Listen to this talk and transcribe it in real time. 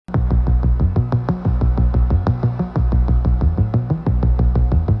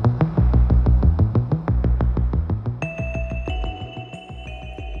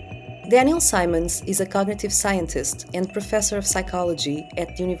Daniel Simons is a cognitive scientist and professor of psychology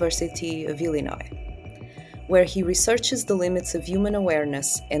at the University of Illinois, where he researches the limits of human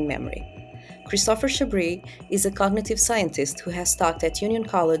awareness and memory. Christopher Chabris is a cognitive scientist who has taught at Union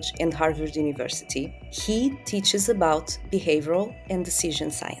College and Harvard University. He teaches about behavioral and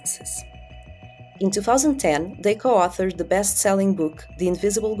decision sciences. In 2010, they co-authored the best-selling book, The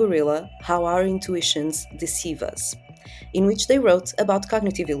Invisible Gorilla: How Our Intuitions Deceive Us, in which they wrote about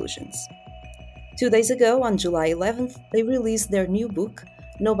cognitive illusions. 2 days ago, on July 11th, they released their new book,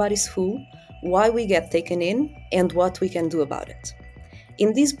 Nobody's Fool: Why We Get Taken In and What We Can Do About It.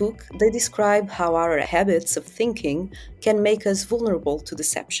 In this book, they describe how our habits of thinking can make us vulnerable to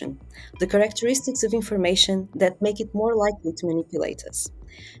deception, the characteristics of information that make it more likely to manipulate us.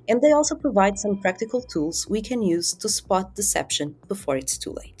 And they also provide some practical tools we can use to spot deception before it's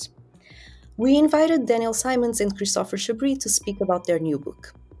too late. We invited Daniel Simons and Christopher Chabris to speak about their new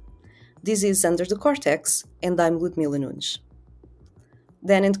book. This is Under the Cortex, and I'm Ludmila Nunes.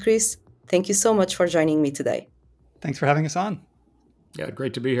 Dan and Chris, thank you so much for joining me today. Thanks for having us on. Yeah,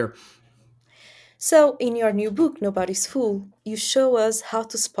 great to be here. So, in your new book, Nobody's Fool, you show us how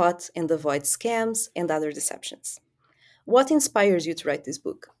to spot and avoid scams and other deceptions. What inspires you to write this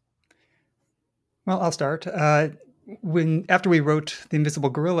book? Well, I'll start. After we wrote The Invisible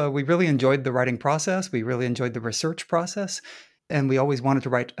Gorilla, we really enjoyed the writing process. We really enjoyed the research process, and we always wanted to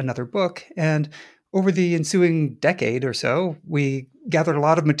write another book. And over the ensuing decade or so, we gathered a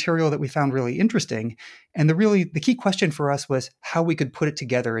lot of material that we found really interesting. And the key question for us was how we could put it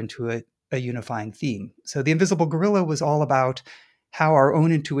together into a unifying theme. So The Invisible Gorilla was all about how our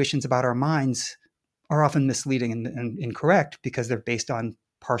own intuitions about our minds are often misleading and incorrect because they're based on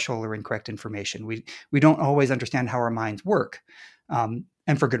partial or incorrect information. We don't always understand how our minds work, and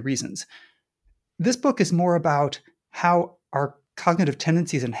for good reasons. This book is more about how our cognitive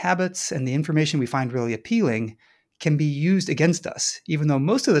tendencies and habits and the information we find really appealing can be used against us, even though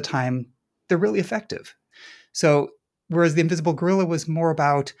most of the time they're really effective. So whereas The Invisible Gorilla was more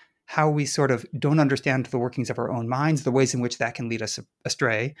about how we sort of don't understand the workings of our own minds, the ways in which that can lead us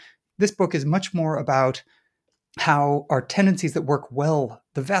astray, this book is much more about how our tendencies that work well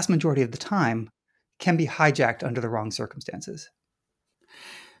the vast majority of the time can be hijacked under the wrong circumstances.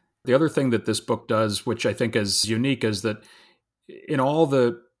 The other thing that this book does, which I think is unique, is that in all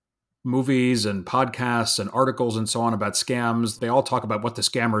the movies and podcasts and articles and so on about scams, they all talk about what the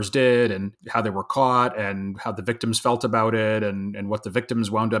scammers did and how they were caught and how the victims felt about it and what the victims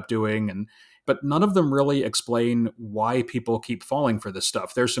wound up doing. But none of them really explain why people keep falling for this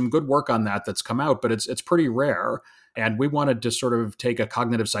stuff. There's some good work on that that's come out, but it's pretty rare. And we wanted to sort of take a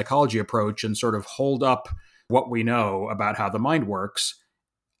cognitive psychology approach and sort of hold up what we know about how the mind works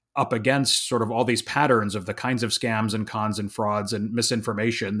up against sort of all these patterns of the kinds of scams and cons and frauds and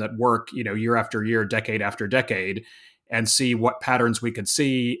misinformation that work, year after year, decade after decade, and see what patterns we could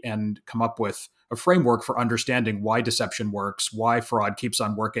see and come up with a framework for understanding why deception works, why fraud keeps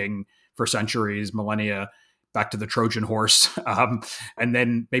on working for centuries, millennia, back to the Trojan horse. And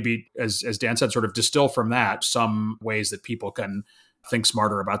then maybe, as Dan said, sort of distill from that some ways that people can think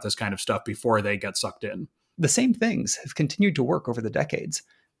smarter about this kind of stuff before they get sucked in. The same things have continued to work over the decades.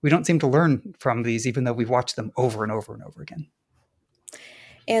 We don't seem to learn from these, even though we've watched them over and over and over again.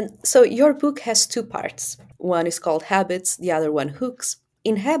 And so your book has two parts. One is called Habits, the other one Hooks.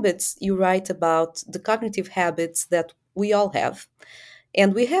 In Habits, you write about the cognitive habits that we all have.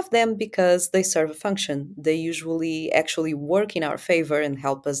 And we have them because they serve a function. They usually actually work in our favor and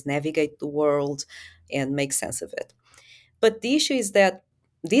help us navigate the world and make sense of it. But the issue is that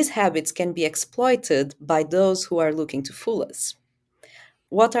these habits can be exploited by those who are looking to fool us.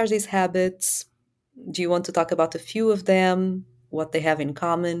 What are these habits? Do you want to talk about a few of them? What they have in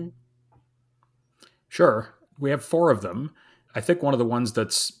common? Sure. We have 4 of them. I think one of the ones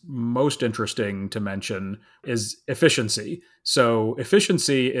that's most interesting to mention is efficiency. So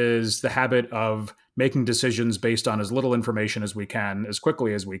efficiency is the habit of making decisions based on as little information as we can, as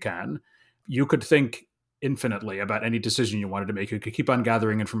quickly as we can. You could think infinitely about any decision you wanted to make. You could keep on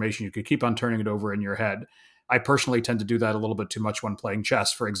gathering information. You could keep on turning it over in your head. I personally tend to do that a little bit too much when playing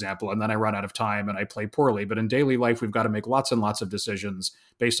chess, for example, and then I run out of time and I play poorly. But in daily life, we've got to make lots and lots of decisions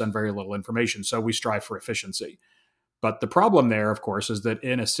based on very little information. So we strive for efficiency. But the problem there, of course, is that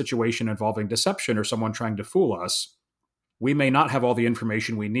in a situation involving deception or someone trying to fool us, we may not have all the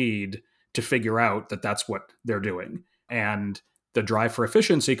information we need to figure out that that's what they're doing. And the drive for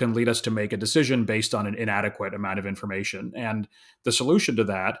efficiency can lead us to make a decision based on an inadequate amount of information. And the solution to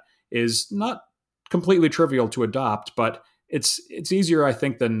that is not completely trivial to adopt, but it's easier, I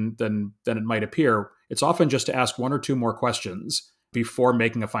think, than it might appear. It's often just to ask 1 or 2 more questions before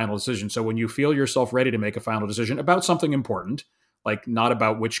making a final decision. So when you feel yourself ready to make a final decision about something important, like not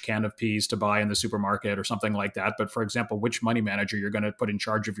about which can of peas to buy in the supermarket or something like that, but for example, which money manager you're going to put in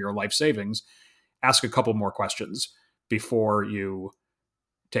charge of your life savings, ask a couple more questions before you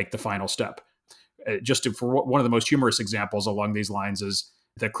take the final step. For one of the most humorous examples along these lines is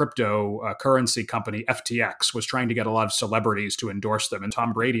the cryptocurrency company FTX was trying to get a lot of celebrities to endorse them. And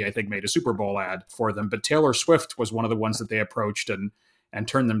Tom Brady, I think, made a Super Bowl ad for them. But Taylor Swift was one of the ones that they approached and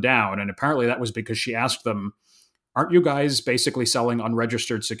turned them down. And apparently that was because she asked them, aren't you guys basically selling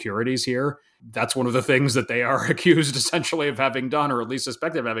unregistered securities here? That's one of the things that they are accused essentially of having done, or at least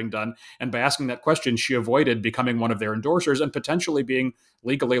suspected of having done. And by asking that question, she avoided becoming one of their endorsers and potentially being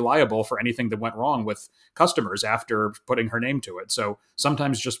legally liable for anything that went wrong with customers after putting her name to it. So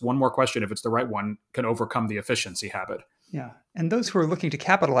sometimes just one more question, if it's the right one, can overcome the efficiency habit. Yeah. And those who are looking to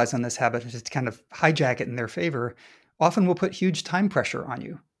capitalize on this habit, just to kind of hijack it in their favor, often will put huge time pressure on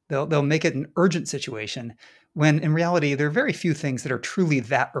you. They'll make it an urgent situation when in reality, there are very few things that are truly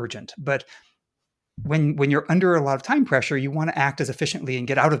that urgent. But when you're under a lot of time pressure, you want to act as efficiently and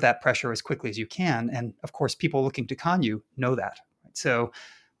get out of that pressure as quickly as you can. And of course, people looking to con you know that. Right? So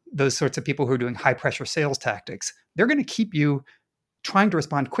those sorts of people who are doing high pressure sales tactics, they're going to keep you trying to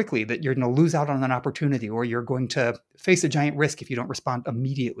respond quickly, that you're going to lose out on an opportunity or you're going to face a giant risk if you don't respond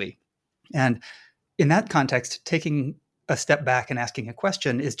immediately. And in that context, taking a step back and asking a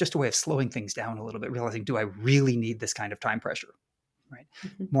question is just a way of slowing things down a little bit, realizing, do I really need this kind of time pressure? Right.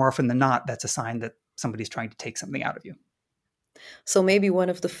 Mm-hmm. More often than not, that's a sign that somebody's trying to take something out of you. So maybe one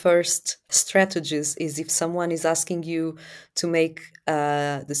of the first strategies is if someone is asking you to make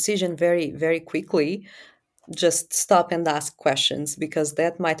a decision very, very quickly, just stop and ask questions, because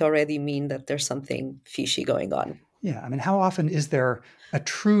that might already mean that there's something fishy going on. Yeah. I mean, how often is there a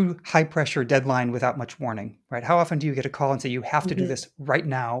true high pressure deadline without much warning, right? How often do you get a call and say, you have to do this right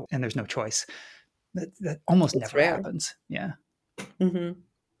now and there's no choice? That almost It's never rare. happens. Yeah. Mm-hmm.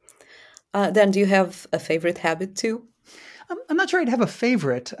 Then do you have a favorite habit too? I'm not sure I'd have a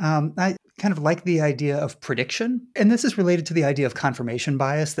favorite. I kind of like the idea of prediction. And this is related to the idea of confirmation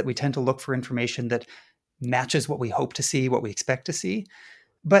bias, that we tend to look for information that matches what we hope to see, what we expect to see.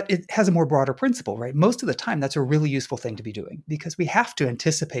 But it has a more broader principle, right? Most of the time, that's a really useful thing to be doing because we have to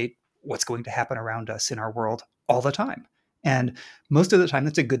anticipate what's going to happen around us in our world all the time. And most of the time,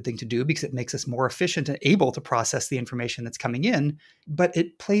 that's a good thing to do because it makes us more efficient and able to process the information that's coming in. But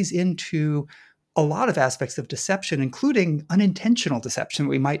it plays into a lot of aspects of deception, including unintentional deception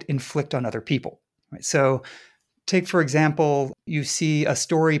we might inflict on other people. Right? So take, for example, you see a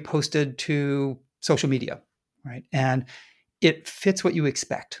story posted to social media, right? And it fits what you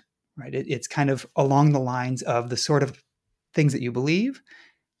expect, right? It's kind of along the lines of the sort of things that you believe.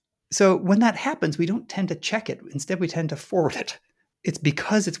 So when that happens, we don't tend to check it. Instead, we tend to forward it. It's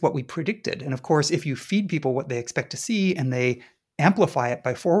because it's what we predicted. And of course, if you feed people what they expect to see and they amplify it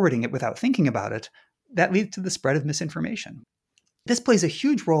by forwarding it without thinking about it, that leads to the spread of misinformation. This plays a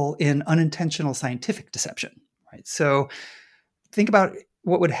huge role in unintentional scientific deception, right? So think about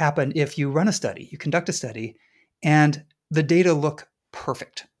what would happen if you run a study, you conduct a study, and the data look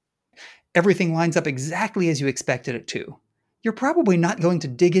perfect. Everything lines up exactly as you expected it to. You're probably not going to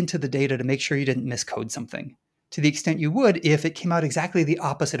dig into the data to make sure you didn't miscode something, to the extent you would if it came out exactly the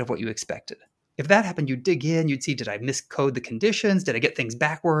opposite of what you expected. If that happened, you'd dig in, you'd see, did I miscode the conditions? Did I get things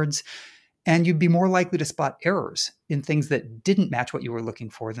backwards? And you'd be more likely to spot errors in things that didn't match what you were looking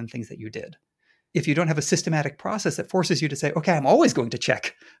for than things that you did. If you don't have a systematic process that forces you to say, okay, I'm always going to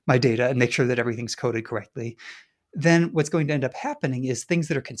check my data and make sure that everything's coded correctly, then what's going to end up happening is things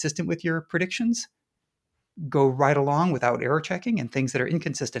that are consistent with your predictions go right along without error checking, and things that are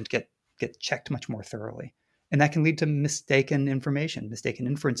inconsistent get checked much more thoroughly. And that can lead to mistaken information, mistaken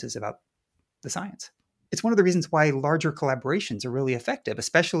inferences about the science. It's one of the reasons why larger collaborations are really effective,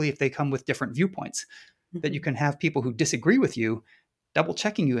 especially if they come with different viewpoints, that you can have people who disagree with you double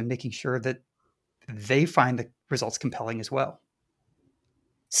checking you and making sure that they find the results compelling as well.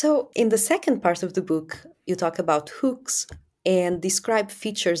 So in the second part of the book, you talk about hooks and describe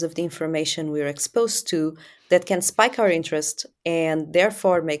features of the information we're exposed to that can spike our interest and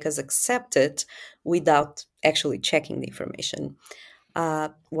therefore make us accept it without actually checking the information.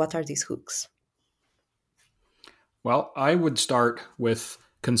 What are these hooks? Well, I would start with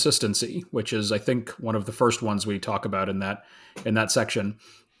consistency, which is, I think, one of the first ones we talk about in that section.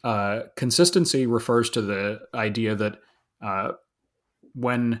 Consistency refers to the idea that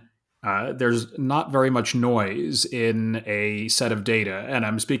when there's not very much noise in a set of data, and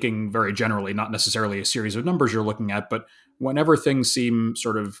I'm speaking very generally, not necessarily a series of numbers you're looking at, but whenever things seem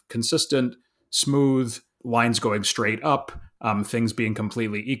sort of consistent, smooth, lines going straight up, things being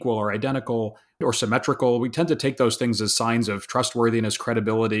completely equal or identical or symmetrical. We tend to take those things as signs of trustworthiness,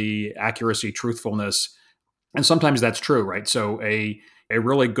 credibility, accuracy, truthfulness. And sometimes that's true, right? So a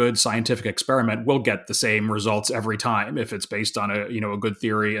really good scientific experiment will get the same results every time if it's based on a good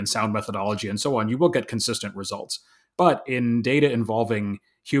theory and sound methodology and so on. You will get consistent results. But in data involving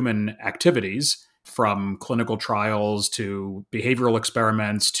human activities, from clinical trials to behavioral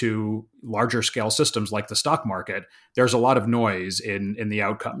experiments to larger scale systems like the stock market, there's a lot of noise in the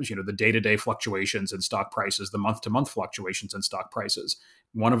outcomes, the day-to-day fluctuations in stock prices, the month-to-month fluctuations in stock prices.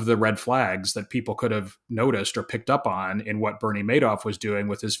 One of the red flags that people could have noticed or picked up on in what Bernie Madoff was doing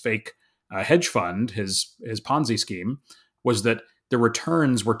with his fake hedge fund, his Ponzi scheme, was that the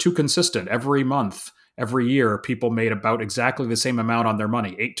returns were too consistent. Every month, every year, people made about exactly the same amount on their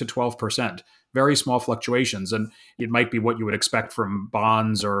money, 8 to 12%. Very small fluctuations. And it might be what you would expect from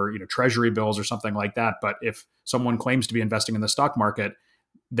bonds or treasury bills or something like that. But if someone claims to be investing in the stock market,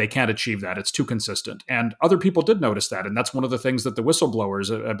 they can't achieve that. It's too consistent. And other people did notice that. And that's one of the things that the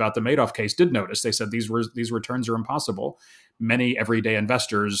whistleblowers about the Madoff case did notice. They said these returns are impossible. Many everyday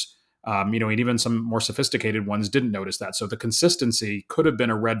investors, and even some more sophisticated ones didn't notice that. So the consistency could have been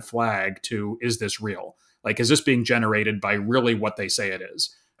a red flag to, is this real? Like, is this being generated by really what they say it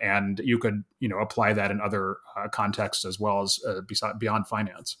is? And you could, apply that in other contexts as well as beyond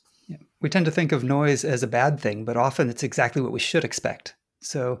finance. Yeah. We tend to think of noise as a bad thing, but often it's exactly what we should expect.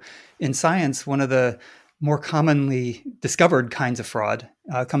 So in science, one of the more commonly discovered kinds of fraud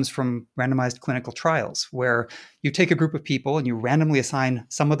comes from randomized clinical trials, where you take a group of people and you randomly assign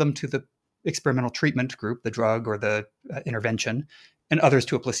some of them to the experimental treatment group, the drug or the intervention, and others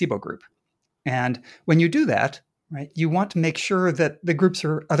to a placebo group. And when you do that, right, you want to make sure that the groups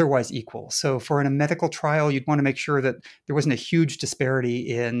are otherwise equal. So in a medical trial, you'd want to make sure that there wasn't a huge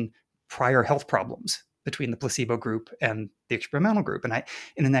disparity in prior health problems between the placebo group and the experimental group. And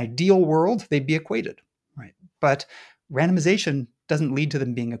in an ideal world, they'd be equated, right? But randomization doesn't lead to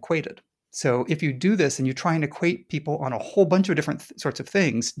them being equated. So if you do this and you try and equate people on a whole bunch of different sorts of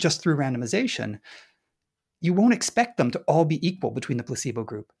things just through randomization, you won't expect them to all be equal between the placebo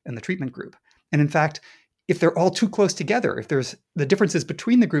group and the treatment group. And in fact, if they're all too close together, if there's the differences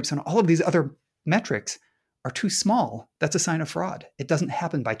between the groups and all of these other metrics are too small, that's a sign of fraud. It doesn't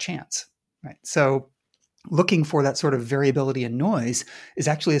happen by chance, right? So looking for that sort of variability and noise is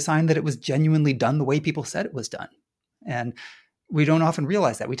actually a sign that it was genuinely done the way people said it was done. And we don't often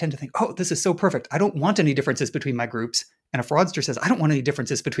realize that. We tend to think, oh, this is so perfect. I don't want any differences between my groups. And a fraudster says, I don't want any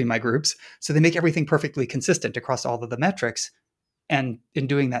differences between my groups. So they make everything perfectly consistent across all of the metrics. And in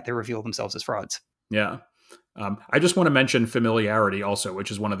doing that, they reveal themselves as frauds. Yeah. I just want to mention familiarity also,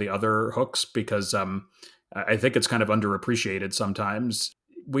 which is one of the other hooks, because I think it's kind of underappreciated sometimes.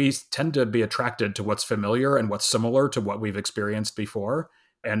 We tend to be attracted to what's familiar and what's similar to what we've experienced before.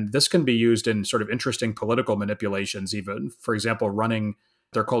 And this can be used in sort of interesting political manipulations, even. For example,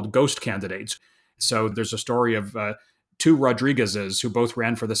 they're called ghost candidates. So there's a story of two Rodriguezes who both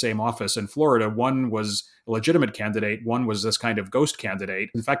ran for the same office in Florida. One was a legitimate candidate. One was this kind of ghost candidate.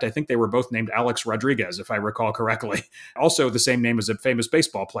 In fact, I think they were both named Alex Rodriguez, if I recall correctly. Also the same name as a famous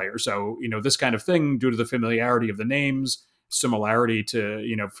baseball player. So, this kind of thing, due to the familiarity of the names, similarity to,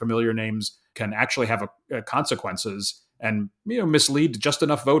 familiar names, can actually have consequences and, mislead just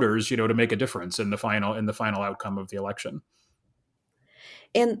enough voters, to make a difference in the final outcome of the election.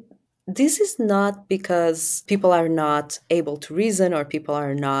 And this is not because people are not able to reason or people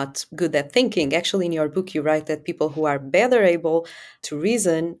are not good at thinking. Actually, in your book, you write that people who are better able to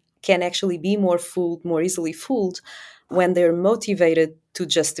reason can actually be more easily fooled when they're motivated to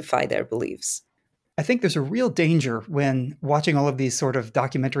justify their beliefs. I think there's a real danger when watching all of these sort of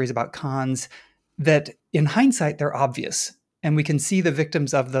documentaries about cons that in hindsight, they're obvious. And we can see the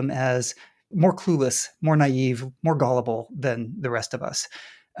victims of them as more clueless, more naive, more gullible than the rest of us.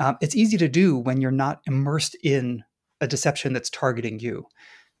 It's easy to do when you're not immersed in a deception that's targeting you.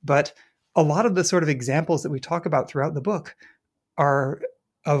 But a lot of the sort of examples that we talk about throughout the book are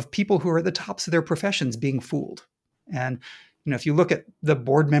of people who are at the tops of their professions being fooled. And if you look at the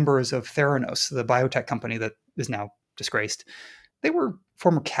board members of Theranos, the biotech company that is now disgraced, they were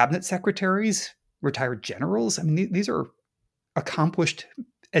former cabinet secretaries, retired generals. I mean, these are accomplished,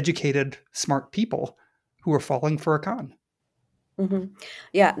 educated, smart people who are falling for a con. Mm-hmm.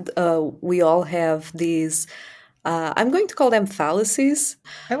 Yeah, we all have these, I'm going to call them fallacies.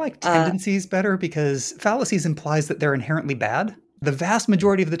 I like tendencies better because fallacies implies that they're inherently bad. The vast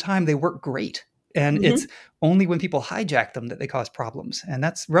majority of the time, they work great. And it's only when people hijack them that they cause problems. And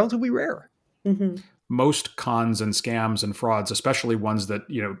that's relatively rare. Mm-hmm. Most cons and scams and frauds, especially ones that,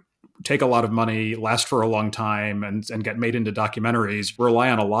 take a lot of money, last for a long time, and get made into documentaries rely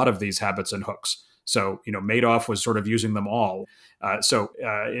on a lot of these habits and hooks. So, Madoff was sort of using them all.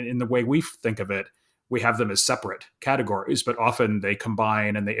 In the way we think of it, we have them as separate categories, but often they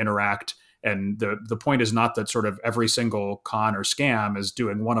combine and they interact. And the point is not that sort of every single con or scam is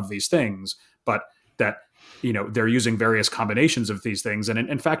doing one of these things, but that they're using various combinations of these things, and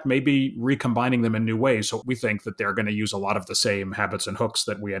in fact, maybe recombining them in new ways. So we think that they're going to use a lot of the same habits and hooks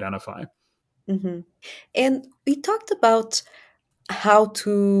that we identify. Mm-hmm. And we talked about how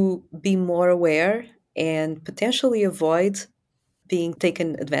to be more aware and potentially avoid being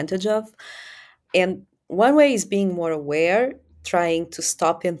taken advantage of. And one way is being more aware, trying to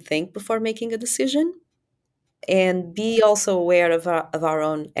stop and think before making a decision, and be also aware of our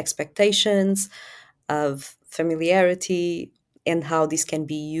own expectations, of familiarity, and how this can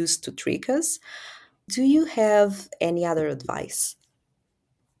be used to trick us. Do you have any other advice?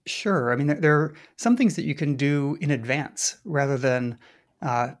 Sure. I mean, there are some things that you can do in advance rather than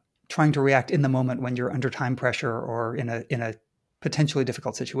uh, trying to react in the moment when you're under time pressure or in a potentially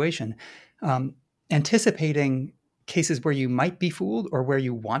difficult situation. Um, Anticipating cases where you might be fooled or where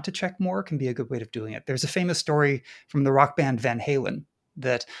you want to check more can be a good way of doing it. There's a famous story from the rock band Van Halen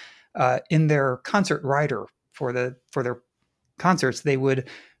that in their concert rider for their concerts, they would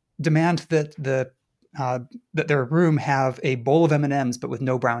demand that their room have a bowl of M&Ms but with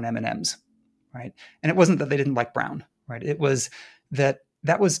no brown M&Ms, right? And it wasn't that they didn't like brown, right? It was that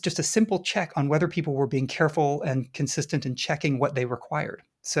was just a simple check on whether people were being careful and consistent in checking what they required.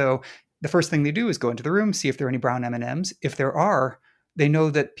 So the first thing they do is go into the room, see if there are any brown M&Ms. If there are, they know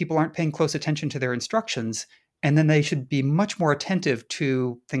that people aren't paying close attention to their instructions, and then they should be much more attentive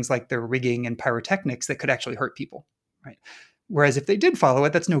to things like their rigging and pyrotechnics that could actually hurt people, right? Whereas if they did follow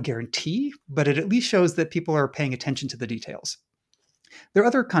it, that's no guarantee, but it at least shows that people are paying attention to the details. There are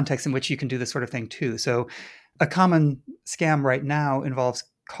other contexts in which you can do this sort of thing too. So a common scam right now involves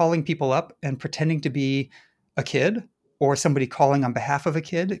calling people up and pretending to be a kid or somebody calling on behalf of a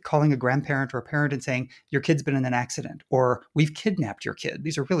kid, calling a grandparent or a parent and saying, your kid's been in an accident, or we've kidnapped your kid.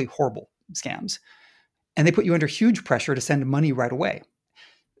 These are really horrible scams. And they put you under huge pressure to send money right away.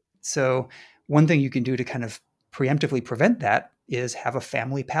 So one thing you can do to kind of preemptively prevent that is have a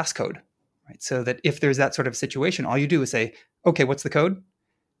family passcode, right? So that if there's that sort of situation, all you do is say, okay, what's the code?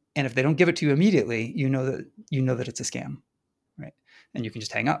 And if they don't give it to you immediately, you know that it's a scam, right? And you can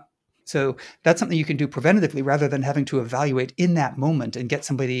just hang up. So that's something you can do preventatively rather than having to evaluate in that moment and get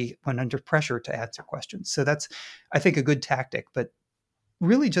somebody when under pressure to answer questions. So that's, I think, a good tactic, but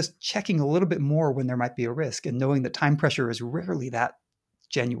really just checking a little bit more when there might be a risk and knowing that time pressure is rarely that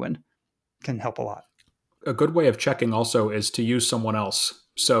genuine can help a lot. A good way of checking also is to use someone else.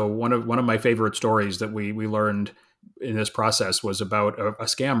 So one of my favorite stories that we learned in this process was about a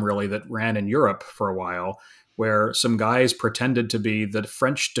scam really that ran in Europe for a while, where some guys pretended to be the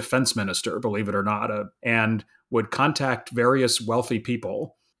French defense minister, believe it or not, and would contact various wealthy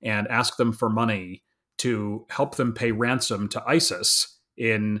people and ask them for money to help them pay ransom to ISIS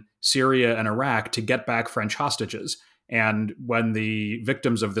in Syria and Iraq to get back French hostages. And when the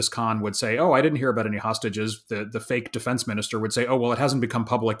victims of this con would say, oh, I didn't hear about any hostages, the fake defense minister would say, oh, well, it hasn't become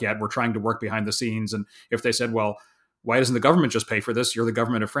public yet. We're trying to work behind the scenes. And if they said, well, why doesn't the government just pay for this? You're the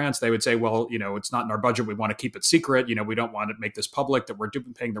government of France. They would say, well, it's not in our budget. We want to keep it secret. We don't want to make this public that we're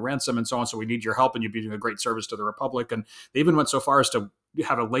paying the ransom and so on. So we need your help, and you'd be doing a great service to the Republic. And they even went so far as to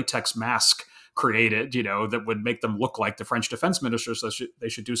have a latex mask created, that would make them look like the French defense minister, so they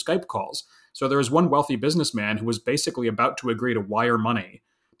should do Skype calls. So there was one wealthy businessman who was basically about to agree to wire money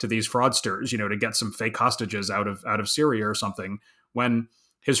to these fraudsters, to get some fake hostages out of Syria or something, when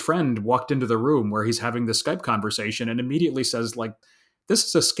his friend walked into the room where he's having this Skype conversation and immediately says, like, this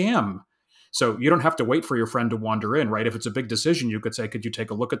is a scam. So you don't have to wait for your friend to wander in, right? If it's a big decision, you could say, could you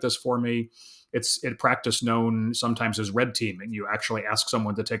take a look at this for me? It's a practice known sometimes as red teaming. You actually ask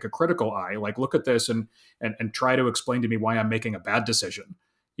someone to take a critical eye, like, look at this and try to explain to me why I'm making a bad decision,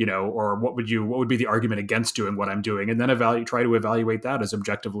 or what would be the argument against doing what I'm doing? And then try to evaluate that as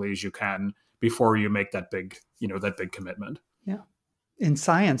objectively as you can before you make that big commitment. Yeah. In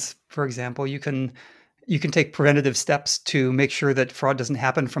science, for example, you can take preventative steps to make sure that fraud doesn't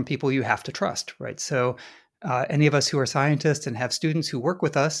happen from people you have to trust, right? So any of us who are scientists and have students who work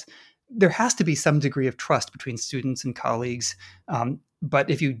with us, there has to be some degree of trust between students and colleagues. But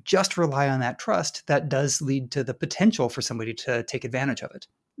if you just rely on that trust, that does lead to the potential for somebody to take advantage of it.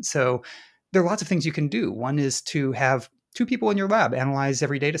 So there are lots of things you can do. One is to have two people in your lab analyze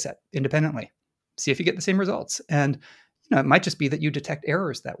every data set independently, see if you get the same results. And it might just be that you detect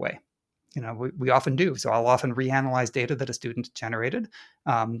errors that way. We often do. So I'll often reanalyze data that a student generated.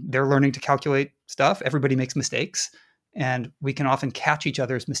 They're learning to calculate stuff. Everybody makes mistakes, and we can often catch each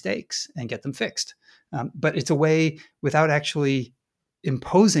other's mistakes and get them fixed. But it's a way, without actually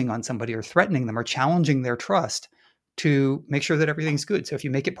imposing on somebody or threatening them or challenging their trust, to make sure that everything's good. So if you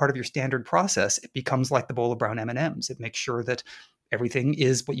make it part of your standard process, it becomes like the bowl of brown M&Ms. It makes sure that everything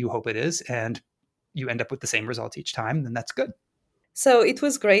is what you hope it is, and you end up with the same results each time, then that's good. So it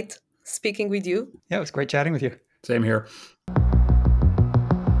was great speaking with you. Yeah, it was great chatting with you. Same here.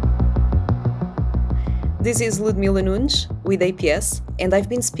 This is Ludmila Nunes with APS, and I've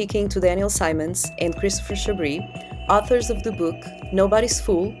been speaking to Daniel Simons and Christopher Chabris, authors of the book Nobody's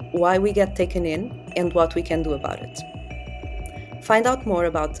Fool: Why We Get Taken In and What We Can Do About It. Find out more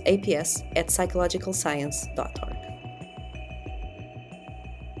about APS at psychologicalscience.org.